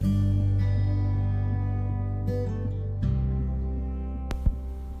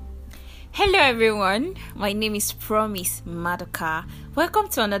Hello everyone, my name is Promise Madoka. Welcome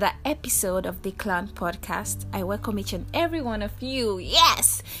to another episode of the Clan Podcast. I welcome each and every one of you.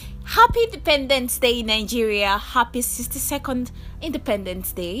 Yes! Happy Independence Day, Nigeria. Happy 62nd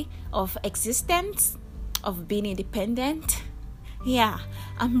Independence Day of existence, of being independent. Yeah,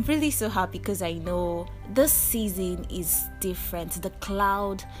 I'm really so happy because I know this season is different. The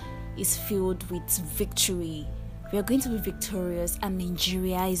cloud is filled with victory. We are going to be victorious and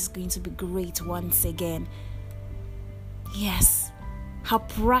Nigeria is going to be great once again. Yes, our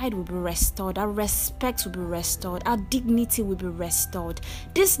pride will be restored, our respect will be restored, our dignity will be restored.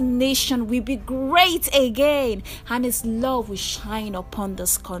 This nation will be great again, and His love will shine upon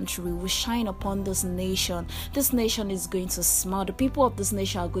this country, will shine upon this nation. This nation is going to smile. The people of this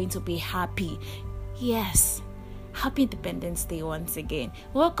nation are going to be happy. Yes. Happy Independence Day once again.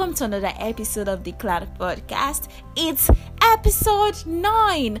 Welcome to another episode of the Clan Podcast. It's episode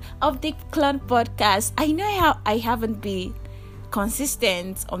 9 of the Clan Podcast. I know I haven't been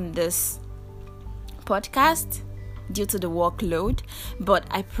consistent on this podcast due to the workload, but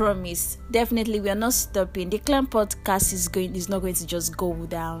I promise definitely we are not stopping. The Clan Podcast is not going to just go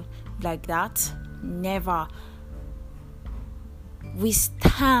down like that. Never. We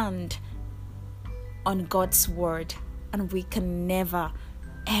stand on God's word, and we can never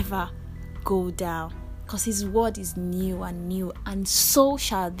ever go down because His word is new, and so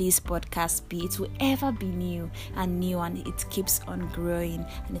shall this podcast be. It will ever be new, and it keeps on growing,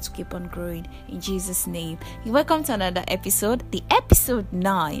 and it will keep on growing in Jesus' name. Welcome to another episode, the episode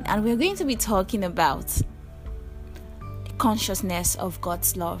 9, and we're going to be talking about the consciousness of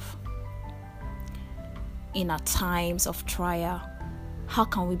God's love in our times of trial. How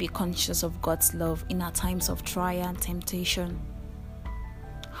can we be conscious of God's love in our times of trial and temptation?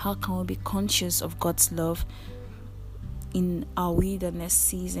 How can we be conscious of God's love in our wilderness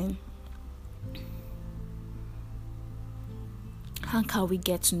season? How can we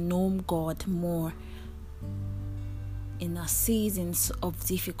get to know God more in our seasons of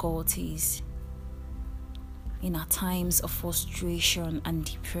difficulties? In our times of frustration and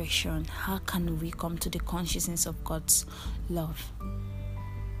depression, how can we come to the consciousness of God's love?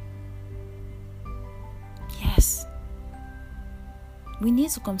 Yes, we need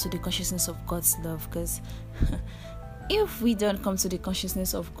to come to the consciousness of God's love, because if we don't come to the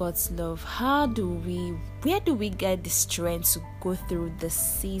consciousness of God's love, where do we get the strength to go through the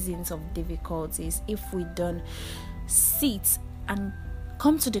seasons of difficulties if we don't sit and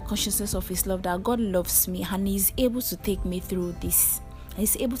come to the consciousness of His love, that God loves me and He's able to take me through this.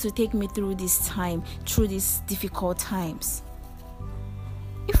 He's able to take me through this time, through these difficult times.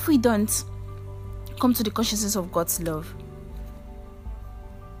 If we don't come to the consciousness of God's love,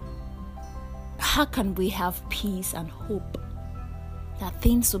 how can we have peace and hope that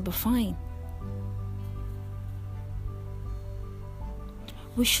things will be fine?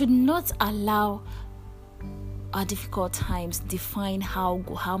 We should not allow our difficult times define how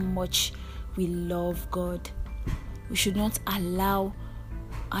much we love God. We should not allow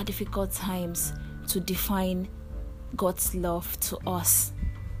our difficult times to define God's love to us.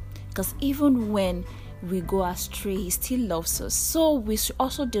 Because even when we go astray, He still loves us. So we should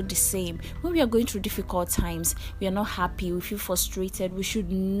also do the same. When we are going through difficult times, we are not happy, we feel frustrated, we should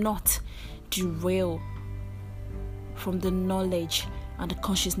not derail from the knowledge and the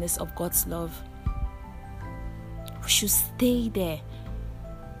consciousness of God's love. We should stay there,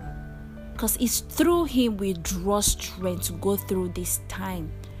 because it's through Him we draw strength to go through this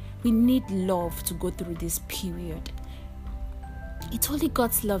time. We need love to go through this period. It's only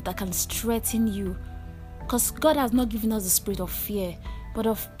God's love that can strengthen you, because God has not given us the spirit of fear, but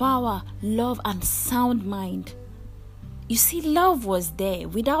of power, love, and sound mind. You see, love was there.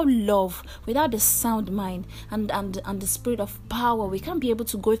 Without love, without the sound mind and the spirit of power, we can't be able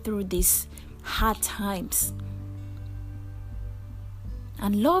to go through these hard times.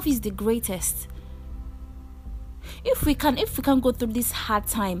 And love is the greatest. If we can go through this hard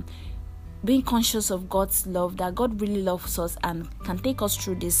time, being conscious of God's love, that God really loves us and can take us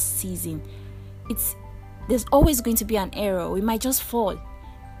through this season, there's always going to be an error. We might just fall,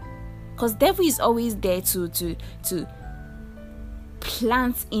 because devil is always there to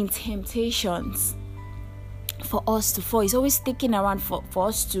plant in temptations for us to fall. He's always sticking around for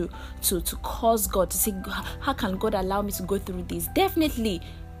us to cause God to say, how can God allow me to go through this? Definitely,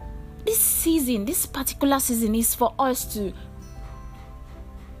 this particular season is for us to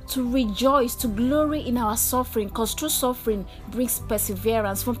rejoice, to glory in our suffering, because true suffering brings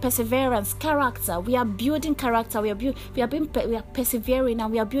perseverance. From perseverance, character. We are building character. We are persevering,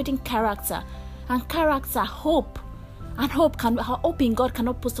 and we are building character. And character, hope. And hope in God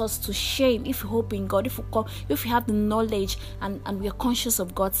cannot put us to shame. If we hope in God, if we have the knowledge and we are conscious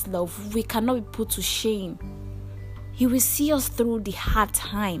of God's love, we cannot be put to shame. He will see us through the hard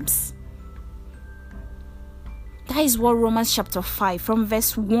times. That is what Romans chapter 5 from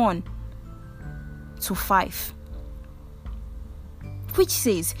verse 1 to 5, which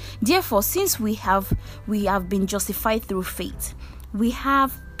says, therefore, since we have been justified through faith, we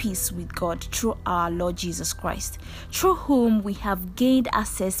have peace with God through our Lord Jesus Christ, through whom we have gained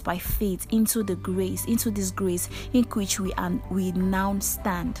access by faith into this grace in which we now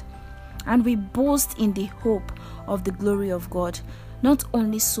stand. And we boast in the hope of the glory of God. Not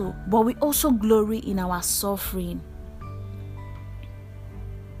only so, but we also glory in our suffering.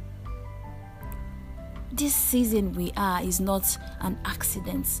 This season we are is not an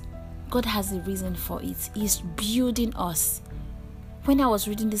accident. God has a reason for it. He's building us. When I was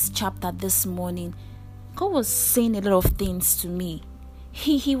reading this chapter this morning, God was saying a lot of things to me.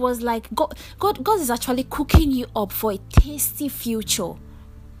 He was like, God is actually cooking you up for a tasty future.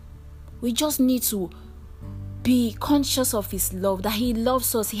 We just need to be conscious of His love, that He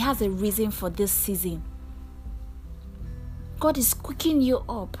loves us. He has a reason for this season. God is cooking you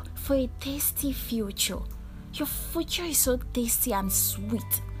up for a tasty future. Your future is so tasty and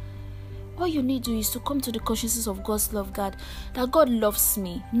sweet. All you need to do is to come to the consciousness of God's love, that God loves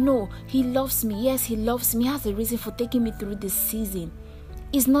me. No, He loves me. Yes, He loves me. He has a reason for taking me through this season.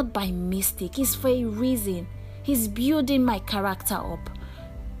 It's not by mistake. It's for a reason. He's building my character up.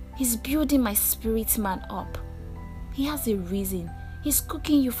 He's building my spirit man up. He has a reason. He's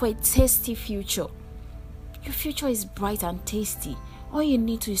cooking you for a tasty future. Your future is bright and tasty. All you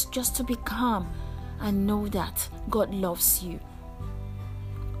need to is just to be calm and know that God loves you.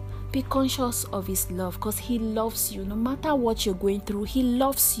 Be conscious of His love, because He loves you. No matter what you're going through, He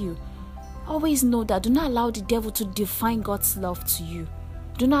loves you. Always know that. Do not allow the devil to define God's love to you.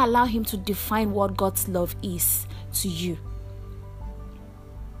 Do not allow him to define what God's love is to you.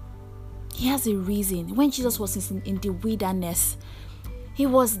 He has a reason. When Jesus was in the wilderness, He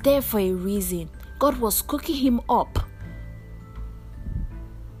was there for a reason. God was cooking Him up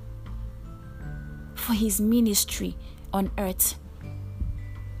for His ministry on earth.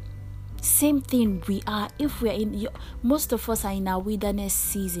 Same thing we are. If we are most of us are in our wilderness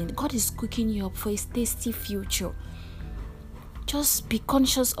season, God is cooking you up for His tasty future. Just be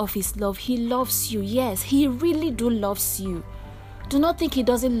conscious of His love. He loves you. Yes, He really loves you. Do not think He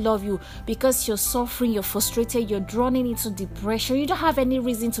doesn't love you because you're suffering, you're frustrated, you're drawn into depression. You don't have any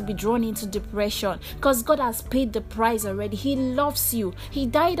reason to be drawn into depression, because God has paid the price already. He loves you. He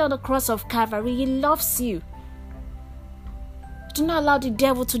died on the cross of Calvary. He loves you. Do not allow the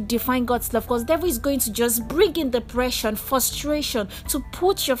devil to define God's love, because the devil is going to just bring in depression, frustration, to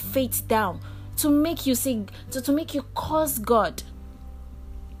put your faith down, to make you to make you curse God.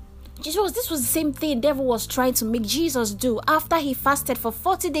 This was the same thing the devil was trying to make Jesus do after He fasted for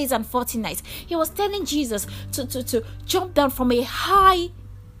 40 days and 40 nights. He was telling Jesus to jump down from a high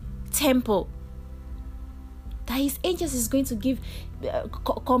temple, that His angels is going to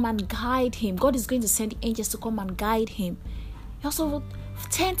come and guide Him. God is going to send the angels to come and guide Him. He also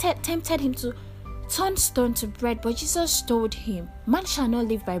tempted Him to turn stone to bread, but Jesus told Him, man shall not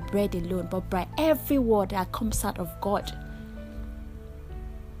live by bread alone, but by every word that comes out of God.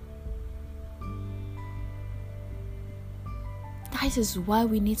 That is why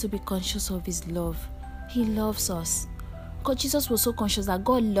we need to be conscious of His love. He loves us. God, Jesus was so conscious that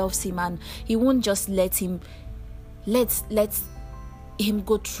God loves him, and He won't just let him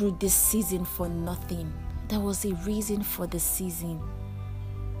go through this season for nothing. There was a reason for the season.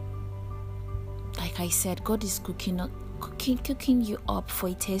 Like I said, God is cooking you up for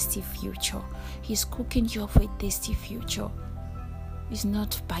a tasty future. He's cooking you up for a tasty future. It's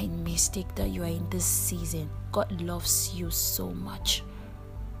not by mistake that you are in this season. God loves you so much.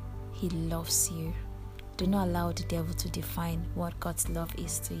 He loves you. Do not allow the devil to define what God's love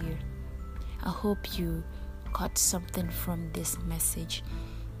is to you. I hope you got something from this message.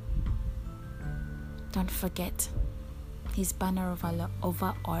 Don't forget, His banner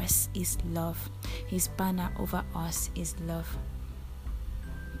over us is love. His banner over us is love.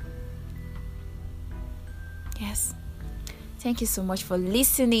 Yes. Thank you so much for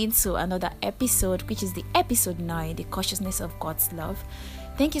listening to another episode, which is the episode 9, The Consciousness of God's Love.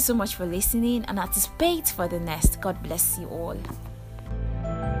 Thank you so much for listening, and anticipate for the next. God bless you all.